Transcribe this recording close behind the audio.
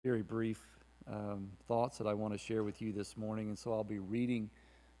Very brief thoughts that I want to share with you this morning, and so I'll be reading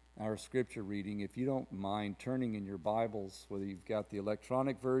our scripture reading. If you don't mind turning in your Bibles, whether you've got the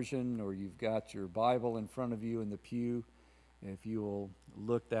electronic version or you've got your Bible in front of you in the pew, if you will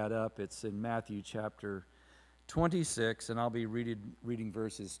look that up, it's in Matthew chapter 26, and I'll be reading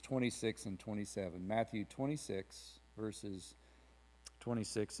verses 26 and 27. Matthew 26, verses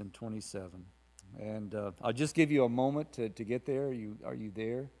 26 and 27. And I'll just give you a moment to get there. Are you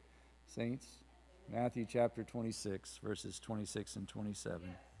there, saints? Matthew chapter 26, verses 26 and 27.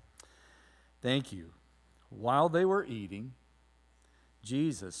 Thank you. While they were eating,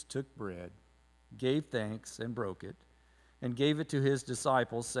 Jesus took bread, gave thanks, and broke it, and gave it to his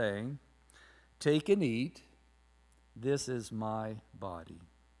disciples, saying, "Take and eat. This is my body."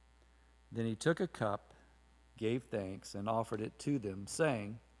 Then he took a cup, gave thanks, and offered it to them,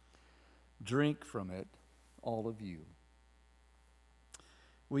 saying, "Drink from it, all of you."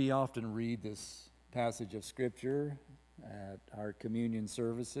 We often read this passage of Scripture at our communion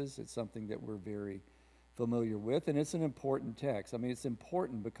services. It's something that we're very familiar with, and it's an important text. I mean, it's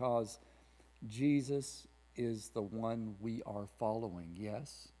important because Jesus is the one we are following.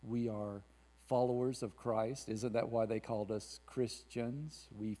 Yes, we are followers of Christ. Isn't that why they called us Christians?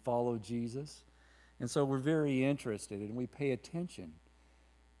 We follow Jesus. And so we're very interested, and we pay attention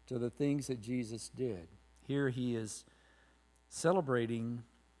to the things that Jesus did. Here he is celebrating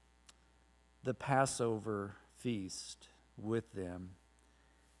the Passover feast with them,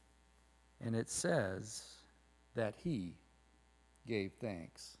 and it says that he gave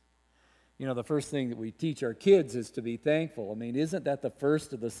thanks. You know, the first thing that we teach our kids is to be thankful. I mean, isn't that the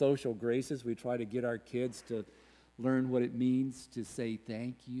first of the social graces? We try to get our kids to learn what it means to say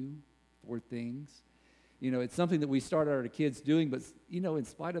thank you for things. You know, it's something that we started our kids doing, but, you know, in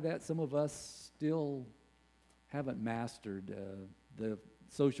spite of that, some of us still haven't mastered the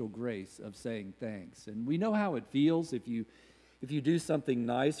social grace of saying thanks. And we know how it feels if you do something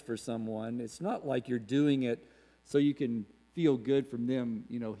nice for someone. It's not like you're doing it so you can feel good from them,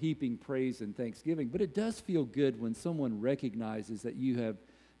 you know, heaping praise and thanksgiving. But it does feel good when someone recognizes that you have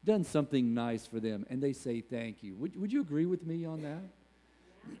done something nice for them and they say thank you. Would you agree with me on that?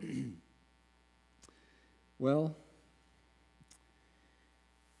 Well,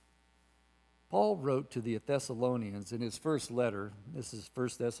 Paul wrote to the Thessalonians in his first letter. This is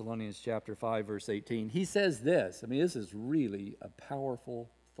 1 Thessalonians chapter 5, verse 18. He says this. I mean, this is really a powerful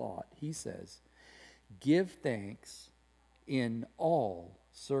thought. He says, "Give thanks in all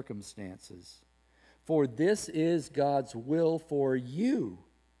circumstances, for this is God's will for you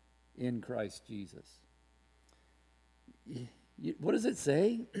in Christ Jesus." What does it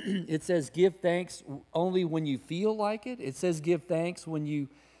say? It says give thanks only when you feel like it. It says give thanks when you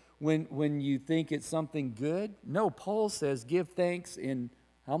think it's something good. No, Paul says give thanks in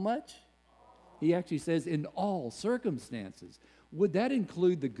how much? He actually says in all circumstances. Would that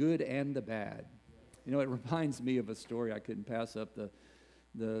include the good and the bad? You know, it reminds me of a story. I couldn't pass up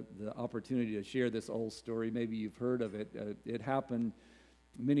the opportunity to share this old story. Maybe you've heard of it. It happened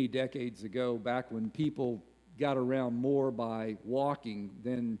many decades ago, back when people got around more by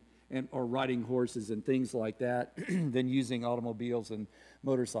walking or riding horses and things like that than using automobiles and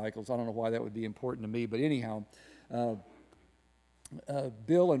motorcycles. I don't know why that would be important to me, but anyhow,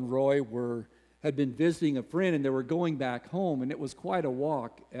 Bill and Roy had been visiting a friend, and they were going back home, and it was quite a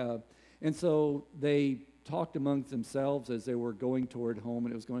walk. And so they talked amongst themselves as they were going toward home,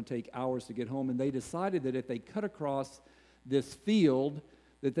 and it was going to take hours to get home, and they decided that if they cut across this field,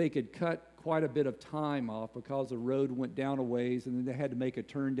 that they could cut quite a bit of time off because the road went down a ways, and then they had to make a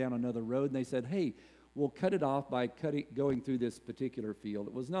turn down another road, and they said, "Hey, we'll cut it off by going through this particular field."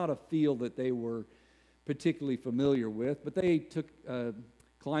 It was not a field that they were particularly familiar with, but they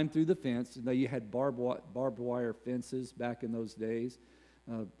climbed through the fence, and they had barbed wire fences back in those days.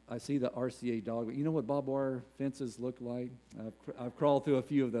 I see the RCA dog, but you know what barbed wire fences look like? I've crawled through a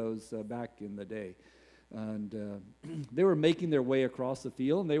few of those back in the day. And they were making their way across the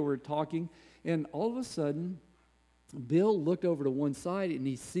field, and they were talking, and all of a sudden, Bill looked over to one side, and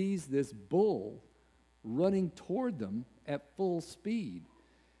he sees this bull running toward them at full speed.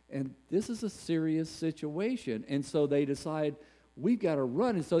 And this is a serious situation, and so they decide, we've got to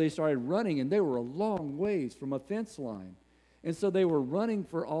run, and so they started running, and they were a long ways from a fence line. And so they were running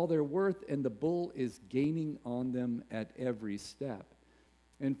for all their worth, and the bull is gaining on them at every step.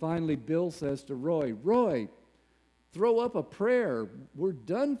 And finally, Bill says to Roy, "Roy, throw up a prayer. We're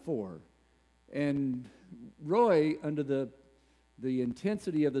done for." And Roy, under the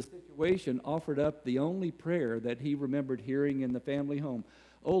intensity of the situation, offered up the only prayer that he remembered hearing in the family home.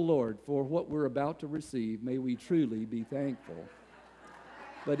 "Oh Lord, for what we're about to receive, may we truly be thankful."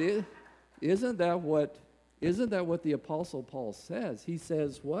 But isn't that what the Apostle Paul says? He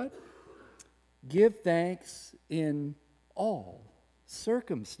says what? Give thanks in all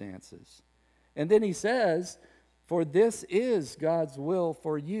circumstances. And then he says, for this is God's will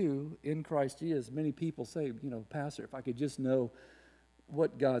for you in Christ Jesus. Many people say, Pastor, if I could just know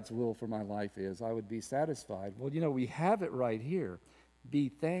what God's will for my life is, I would be satisfied. Well, we have it right here. Be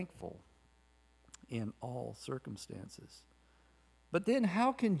thankful in all circumstances. But then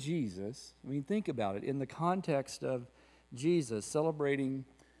how can Jesus, think about it, in the context of Jesus celebrating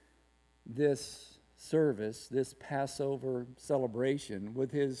this service, this Passover celebration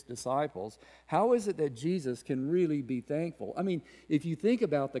with his disciples, how is it that Jesus can really be thankful? If you think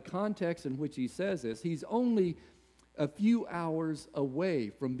about the context in which he says this, he's only a few hours away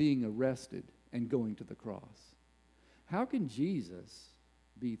from being arrested and going to the cross. How can Jesus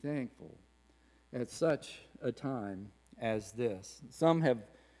be thankful at such a time as this? Some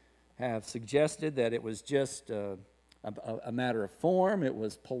have suggested that it was just a matter of form, it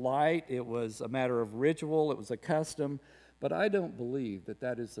was polite, it was a matter of ritual, it was a custom, but I don't believe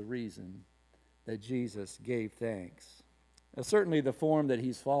that is the reason that Jesus gave thanks. Certainly the form that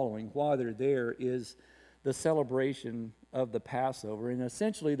he's following while they're there is the celebration of the Passover, and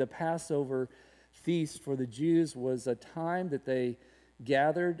essentially the Passover feast for the Jews was a time that they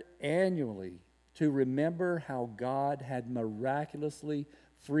gathered annually to remember how God had miraculously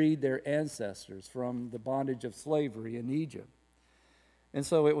freed their ancestors from the bondage of slavery in Egypt. And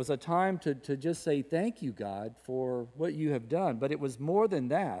so it was a time to just say, thank you, God, for what you have done. But it was more than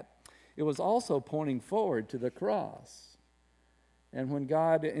that. It was also pointing forward to the cross. And when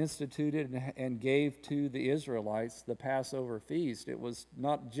God instituted and gave to the Israelites the Passover feast, it was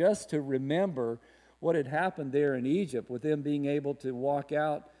not just to remember what had happened there in Egypt with them being able to walk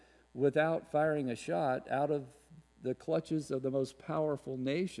out without firing a shot out of the clutches of the most powerful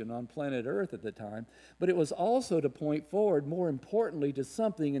nation on planet Earth at the time, but it was also to point forward, more importantly, to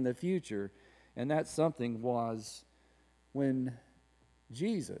something in the future, and that something was when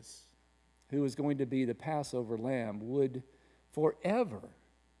Jesus, who was going to be the Passover lamb, would forever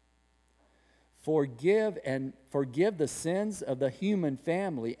forgive the sins of the human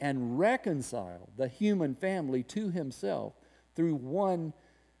family and reconcile the human family to himself through one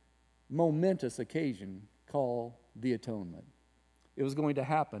momentous occasion called the atonement. It was going to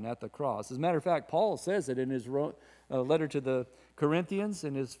happen at the cross. As a matter of fact, Paul says it in his letter to the Corinthians,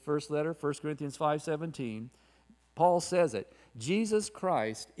 in his first letter, 1 Corinthians 5:17. Paul says it. Jesus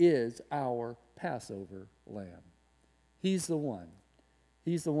Christ is our Passover lamb. He's the one.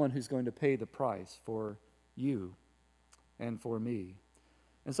 He's the one who's going to pay the price for you and for me.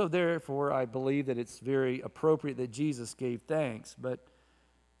 And so therefore, I believe that it's very appropriate that Jesus gave thanks, but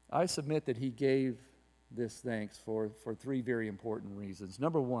I submit that he gave this thanks for three very important reasons.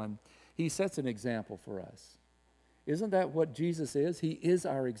 Number one, he sets an example for us. Isn't that what Jesus is? He is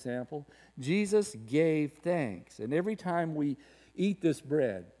our example. Jesus gave thanks. And every time we eat this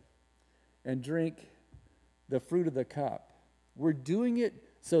bread and drink the fruit of the cup, we're doing it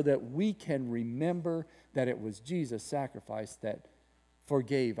so that we can remember that it was Jesus' sacrifice that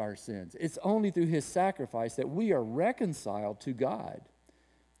forgave our sins. It's only through his sacrifice that we are reconciled to God.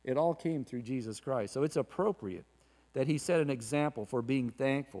 It all came through Jesus Christ. So it's appropriate that he set an example for being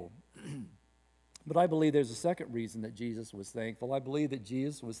thankful. But I believe there's a second reason that Jesus was thankful. I believe that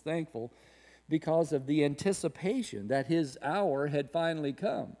Jesus was thankful because of the anticipation that his hour had finally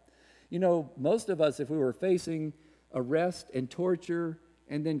come. Most of us, if we were facing arrest and torture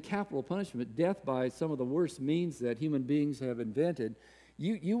and then capital punishment, death by some of the worst means that human beings have invented,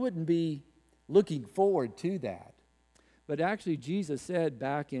 you wouldn't be looking forward to that. But actually, Jesus said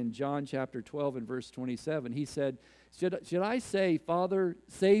back in John chapter 12 and verse 27, he said, should I say, Father,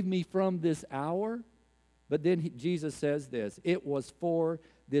 save me from this hour? But then Jesus says this, it was for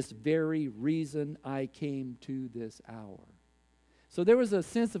this very reason I came to this hour. So there was a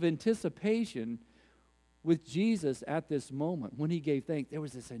sense of anticipation with Jesus at this moment when he gave thanks. There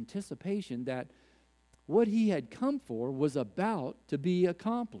was this anticipation that what he had come for was about to be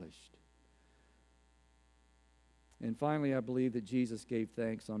accomplished. And finally, I believe that Jesus gave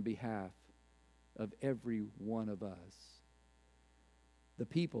thanks on behalf of every one of us, the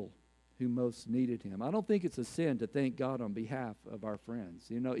people who most needed him. I don't think it's a sin to thank God on behalf of our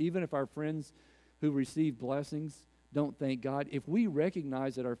friends. Even if our friends who receive blessings don't thank God, if we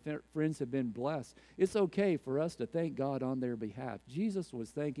recognize that our friends have been blessed, it's okay for us to thank God on their behalf. Jesus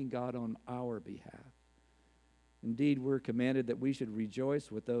was thanking God on our behalf. Indeed, we're commanded that we should rejoice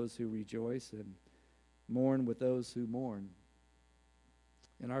with those who rejoice and mourn with those who mourn.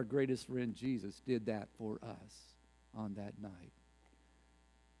 And our greatest friend Jesus did that for us on that night.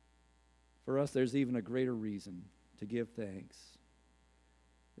 For us, there's even a greater reason to give thanks.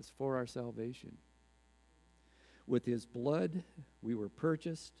 It's for our salvation. With his blood, we were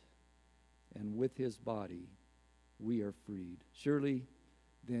purchased, and with his body, we are freed. Surely,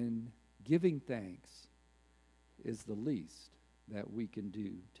 then, giving thanks is the least that we can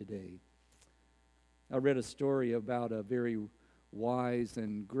do today. I read a story about a very wise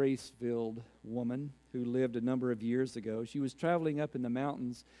and grace-filled woman who lived a number of years ago. She was traveling up in the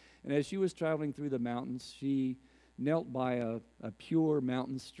mountains, and as she was traveling through the mountains, she knelt by a pure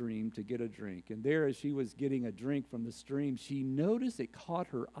mountain stream to get a drink. And there, as she was getting a drink from the stream, she noticed, it caught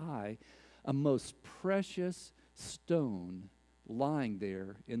her eye, a most precious stone lying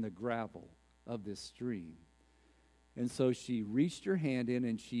there in the gravel of this stream. And so she reached her hand in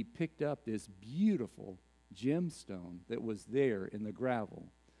and she picked up this beautiful gemstone that was there in the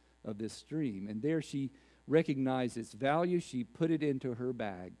gravel of this stream. And there she recognized its value. She put it into her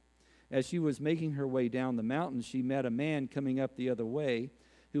bag. As she was making her way down the mountain, she met a man coming up the other way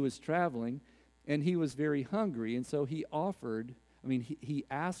who was traveling, and he was very hungry. And so he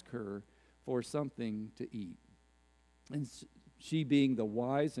asked her for something to eat. And she, being the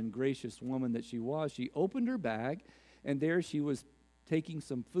wise and gracious woman that she was, she opened her bag, and there she was taking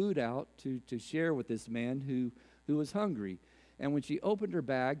some food out to share with this man who was hungry. And when she opened her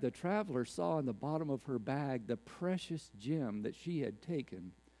bag, the traveler saw in the bottom of her bag the precious gem that she had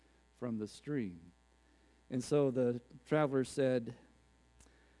taken from the stream. And so the traveler said,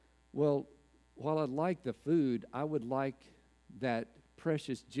 well, while I'd like the food, I would like that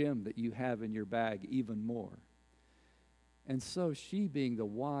precious gem that you have in your bag even more. And so she, being the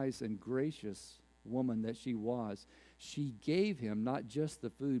wise and gracious woman that she was, she gave him not just the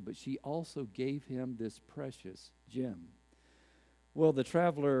food, but she also gave him this precious gem. Well, the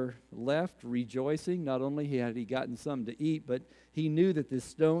traveler left rejoicing. Not only had he gotten something to eat, but he knew that this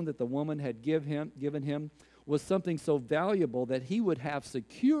stone that the woman had given him was something so valuable that he would have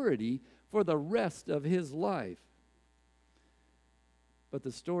security for the rest of his life. But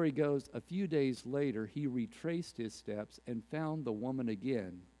the story goes, a few days later, he retraced his steps and found the woman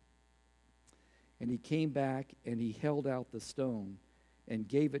again. And he came back and he held out the stone and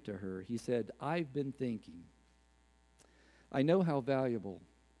gave it to her. He said, I've been thinking. I know how valuable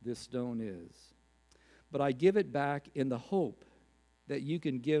this stone is, but I give it back in the hope that you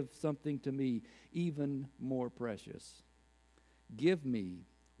can give something to me even more precious. Give me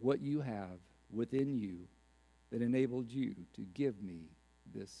what you have within you that enabled you to give me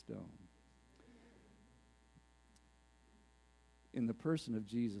this stone. In the person of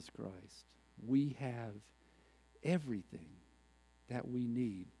Jesus Christ, we have everything that we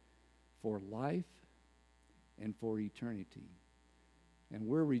need for life and for eternity. And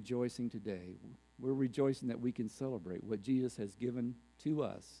we're rejoicing today. We're rejoicing that we can celebrate what Jesus has given to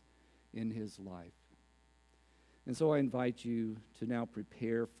us in his life. And so I invite you to now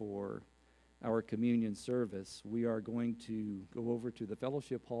prepare for our communion service. We are going to go over to the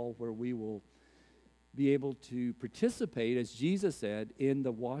fellowship hall where we will be able to participate, as Jesus said, in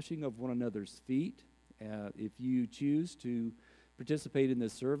the washing of one another's feet. If you choose to participate in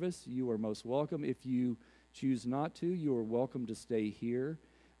this service, you are most welcome. If you choose not to, you are welcome to stay here.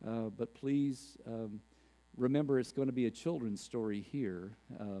 But please remember, it's going to be a children's story here,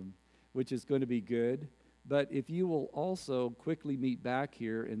 which is going to be good. But if you will also quickly meet back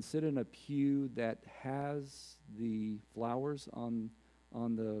here and sit in a pew that has the flowers on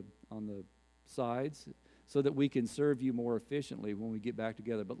the sides, so that we can serve you more efficiently when we get back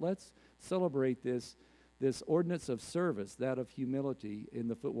together. But let's celebrate this ordinance of service, that of humility in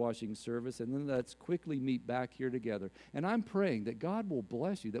the foot washing service, and then let's quickly meet back here together. And I'm praying that God will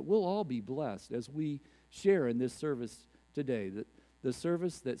bless you, that we'll all be blessed as we share in this service today, that the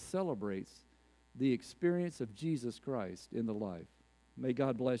service that celebrates the experience of Jesus Christ in the life. May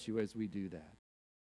God bless you as we do that.